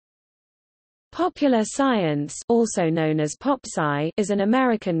Popular Science, also known as PopSci, is an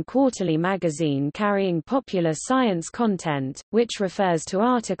American quarterly magazine carrying popular science content, which refers to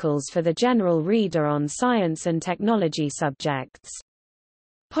articles for the general reader on science and technology subjects.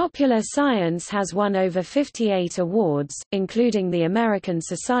 Popular Science has won over 58 awards, including the American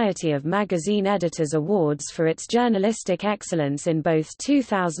Society of Magazine Editors Awards for its journalistic excellence in both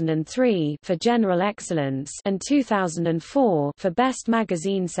 2003 for General Excellence and 2004 for Best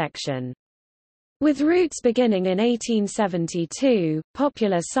Magazine section. With roots beginning in 1872,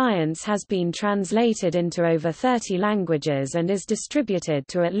 Popular Science has been translated into over 30 languages and is distributed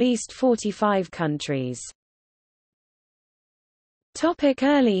to at least 45 countries.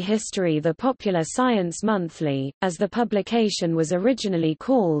 Early history. The Popular Science Monthly, as the publication was originally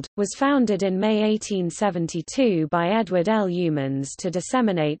called, was founded in May 1872 by Edward L. Youmans to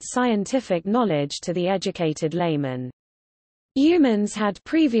disseminate scientific knowledge to the educated layman. Youmans had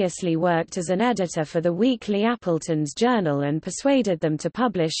previously worked as an editor for the weekly Appleton's Journal and persuaded them to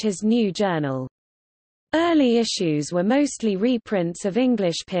publish his new journal. Early issues were mostly reprints of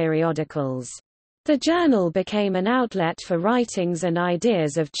English periodicals. The journal became an outlet for writings and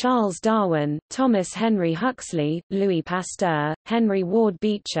ideas of Charles Darwin, Thomas Henry Huxley, Louis Pasteur, Henry Ward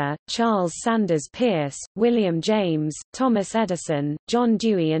Beecher, Charles Sanders Peirce, William James, Thomas Edison, John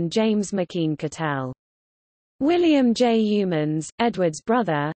Dewey and James McKean Cattell. William J. Youmans, Edward's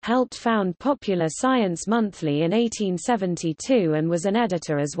brother, helped found Popular Science Monthly in 1872 and was an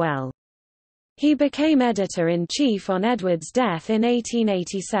editor as well. He became editor-in-chief on Edward's death in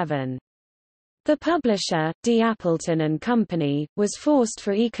 1887. The publisher, D. Appleton and Company, was forced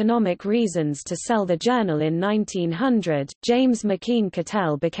for economic reasons to sell the journal in 1900. James McKean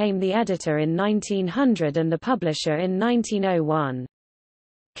Cattell became the editor in 1900 and the publisher in 1901.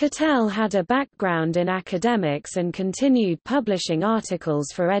 Cattell had a background in academics and continued publishing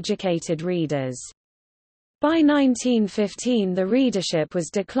articles for educated readers. By 1915 the readership was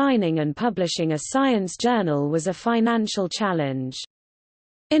declining and publishing a science journal was a financial challenge.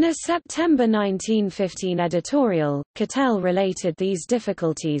 In a September 1915 editorial, Cattell related these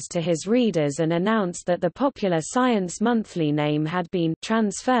difficulties to his readers and announced that the Popular Science Monthly name had been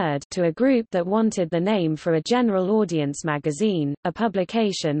transferred to a group that wanted the name for a general audience magazine, a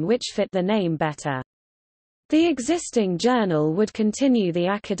publication which fit the name better. The existing journal would continue the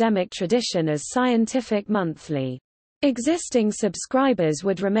academic tradition as Scientific Monthly. Existing subscribers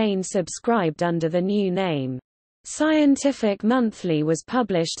would remain subscribed under the new name. Scientific Monthly was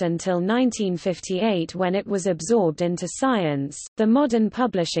published until 1958 when it was absorbed into Science. The Modern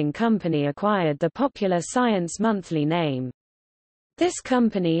Publishing Company acquired the Popular Science Monthly name. This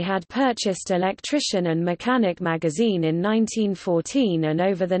company had purchased Electrician and Mechanic magazine in 1914 and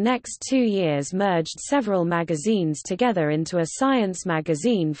over the next 2 years merged several magazines together into a science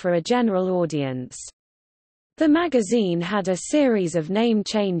magazine for a general audience. The magazine had a series of name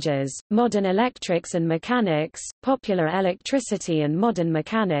changes: Modern Electrics and Mechanics, Popular Electricity and Modern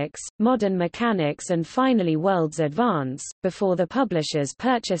Mechanics and finally World's Advance, before the publishers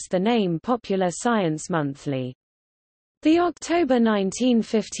purchased the name Popular Science Monthly. The October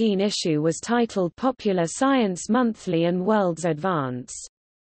 1915 issue was titled Popular Science Monthly and World's Advance.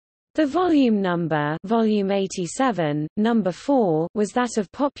 The volume number, volume 87, number 4, was that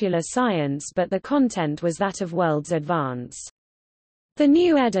of Popular Science, but the content was that of World's Advance. The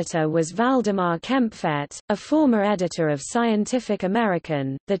new editor was Valdemar Kempfet, a former editor of Scientific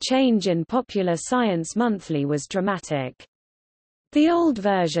American. The change in Popular Science Monthly was dramatic. The old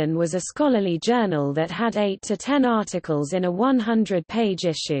version was a scholarly journal that had 8 to 10 articles in a 100-page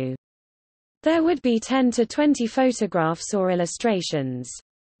issue. There would be 10 to 20 photographs or illustrations.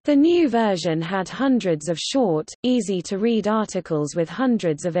 The new version had hundreds of short, easy-to-read articles with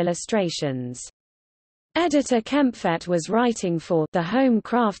hundreds of illustrations. Editor Kempfet was writing for the home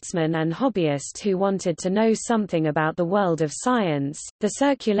craftsman and hobbyist who wanted to know something about the world of science. The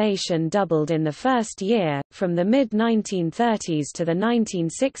circulation doubled in the first year. From the mid-1930s to the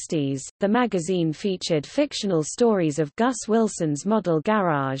 1960s, the magazine featured fictional stories of Gus Wilson's model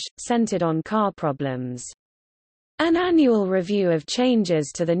garage, centered on car problems. An annual review of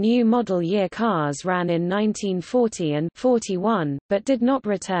changes to the new model year cars ran in 1940 and 41, but did not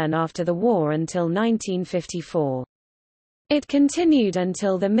return after the war until 1954. It continued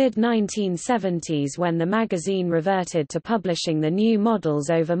until the mid-1970s when the magazine reverted to publishing the new models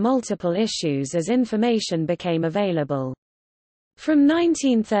over multiple issues as information became available. From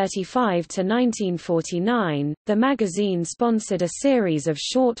 1935 to 1949, the magazine sponsored a series of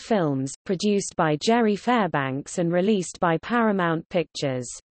short films, produced by Jerry Fairbanks and released by Paramount Pictures.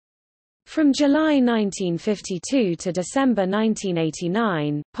 From July 1952 to December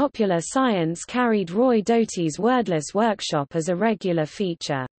 1989, Popular Science carried Roy Doty's Wordless Workshop as a regular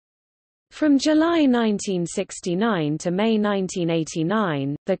feature. From July 1969 to May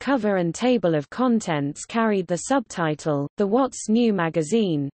 1989, the cover and table of contents carried the subtitle, The What's New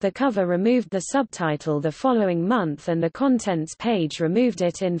magazine. The cover removed the subtitle the following month and the contents page removed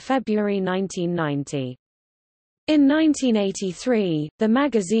it in February 1990. In 1983, the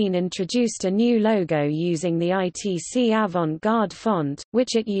magazine introduced a new logo using the ITC Avant-Garde font,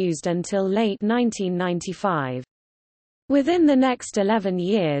 which it used until late 1995. Within the next 11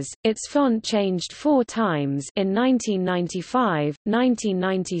 years, its font changed 4 times in 1995,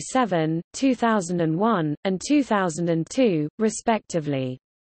 1997, 2001, and 2002, respectively.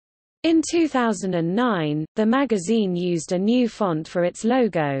 In 2009, the magazine used a new font for its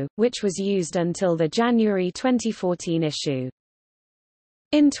logo, which was used until the January 2014 issue.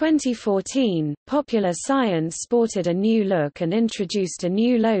 In 2014, Popular Science sported a new look and introduced a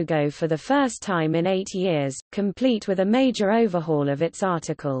new logo for the first time in 8 years, complete with a major overhaul of its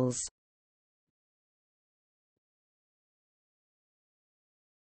articles.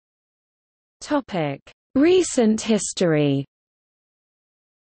 Recent history.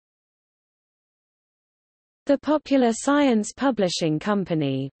 The Popular Science Publishing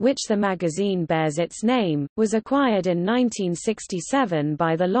Company, which the magazine bears its name, was acquired in 1967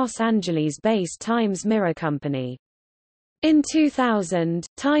 by the Los Angeles-based Times-Mirror Company. In 2000,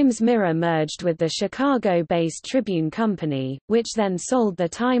 Times-Mirror merged with the Chicago-based Tribune Company, which then sold the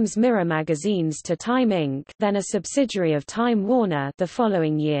Times-Mirror magazines to Time Inc., then a subsidiary of Time Warner, the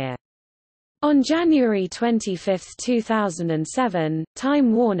following year. On January 25, 2007,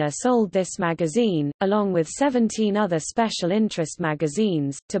 Time Warner sold this magazine, along with 17 other special interest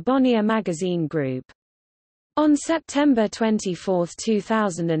magazines, to Bonnier Magazine Group. On September 24,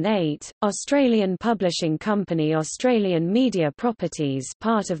 2008, Australian publishing company Australian Media Properties,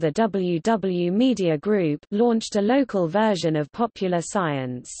 part of the WW Media Group, launched a local version of Popular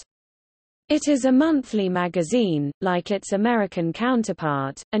Science. It is a monthly magazine, like its American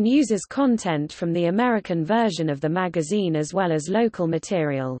counterpart, and uses content from the American version of the magazine as well as local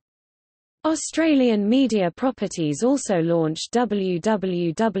material. Australian Media Properties also launched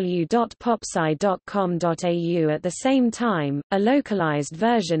www.popsci.com.au at the same time, a localized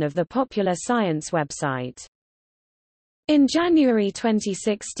version of the Popular Science website. In January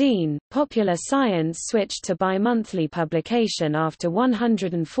 2016, Popular Science switched to bi-monthly publication after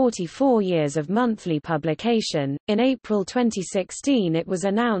 144 years of monthly publication. In April 2016, it was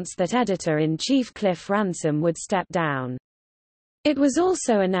announced that editor-in-chief Cliff Ransom would step down. It was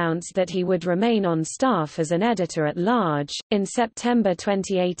also announced that he would remain on staff as an editor-at-large. In September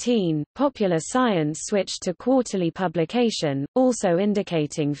 2018, Popular Science switched to quarterly publication, also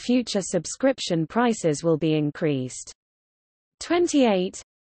indicating future subscription prices will be increased. 28.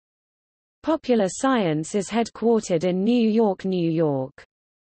 Popular Science is headquartered in New York, New York.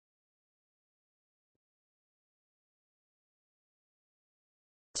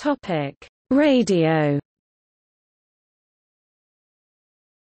 Topic: Radio.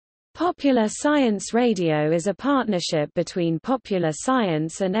 Popular Science Radio is a partnership between Popular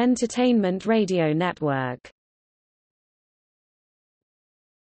Science and Entertainment Radio Network.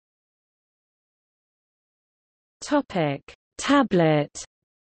 Topic: Tablet.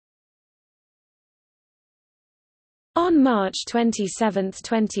 On March 27,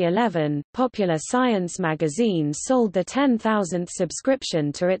 2011, Popular Science magazine sold the 10,000th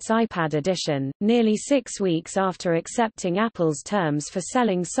subscription to its iPad edition, nearly 6 weeks after accepting Apple's terms for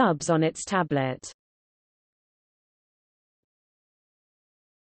selling subs on its tablet.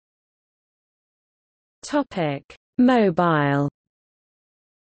 Mobile.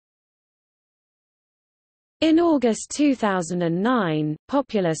 In August 2009,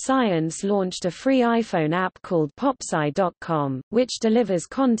 Popular Science launched a free iPhone app called popsci.com, which delivers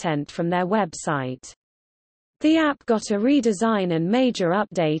content from their website. The app got a redesign and major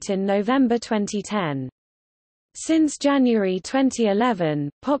update in November 2010. Since January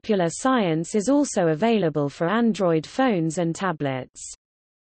 2011, Popular Science is also available for Android phones and tablets.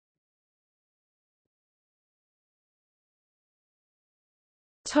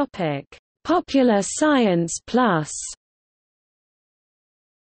 Popular Science Plus.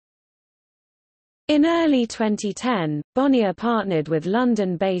 In early 2010, Bonnier partnered with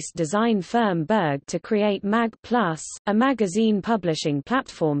London-based design firm Berg to create Mag Plus, a magazine publishing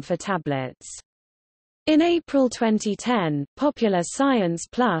platform for tablets. In April 2010, Popular Science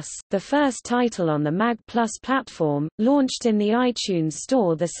Plus, the first title on the Mag Plus platform, launched in the iTunes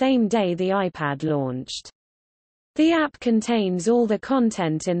Store the same day the iPad launched. The app contains all the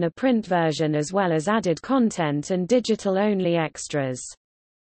content in the print version as well as added content and digital-only extras.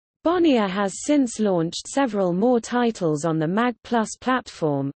 Bonnier has since launched several more titles on the Mag Plus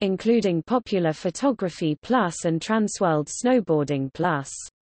platform, including Popular Photography Plus and Transworld Snowboarding Plus.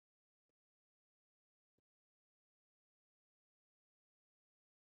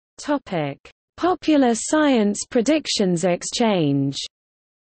 Popular Science Predictions Exchange.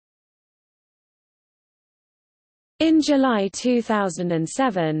 In July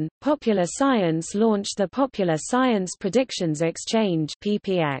 2007, Popular Science launched the Popular Science Predictions Exchange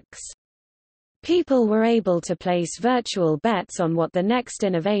 (PPX). People were able to place virtual bets on what the next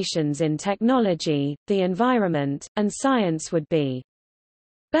innovations in technology, the environment, and science would be.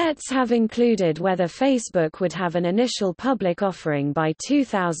 Bets have included whether Facebook would have an initial public offering by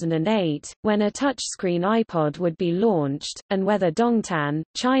 2008, when a touchscreen iPod would be launched, and whether Dongtan,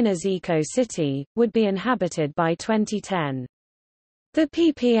 China's eco-city, would be inhabited by 2010. The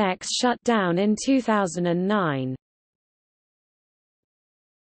PPX shut down in 2009.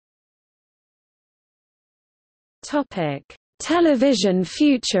 Television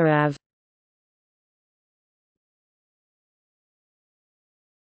future of.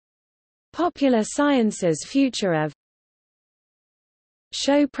 Popular Science's Future of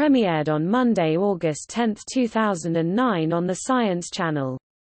show premiered on Monday, August 10, 2009 on the Science Channel.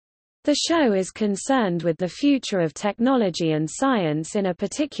 The show is concerned with the future of technology and science in a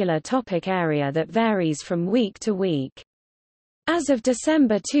particular topic area that varies from week to week. As of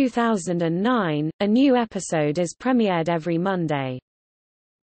December 2009, a new episode is premiered every Monday.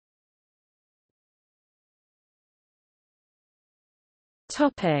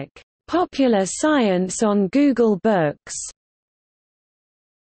 Popular Science on Google Books.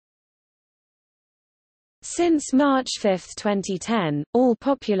 Since March 5, 2010, all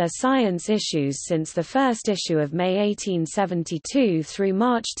Popular Science issues since the first issue of May 1872 through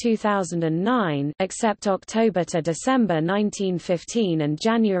March 2009, except October to December 1915 and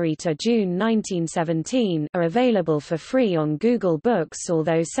January to June 1917, are available for free on Google Books,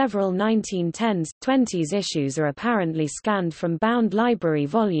 although several 1910s-20s issues are apparently scanned from bound library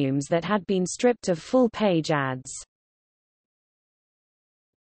volumes that had been stripped of full-page ads.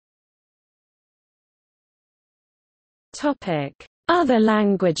 Other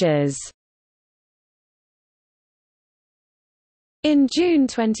languages. In June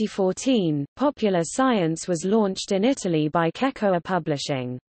 2014, Popular Science was launched in Italy by Kekoa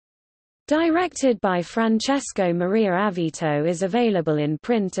Publishing. Directed by Francesco Maria Avito, is available in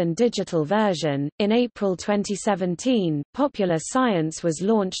print and digital version. In April 2017, Popular Science was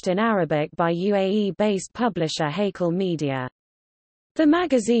launched in Arabic by UAE-based publisher Hakel Media. The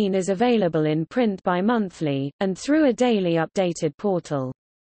magazine is available in print bi-monthly, and through a daily updated portal.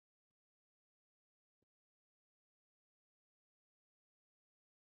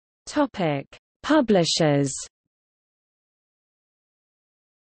 Publishers.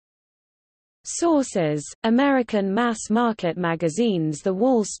 Sources: American mass market magazines The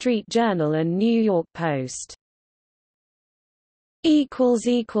Wall Street Journal and New York Post.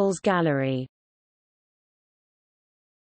 Gallery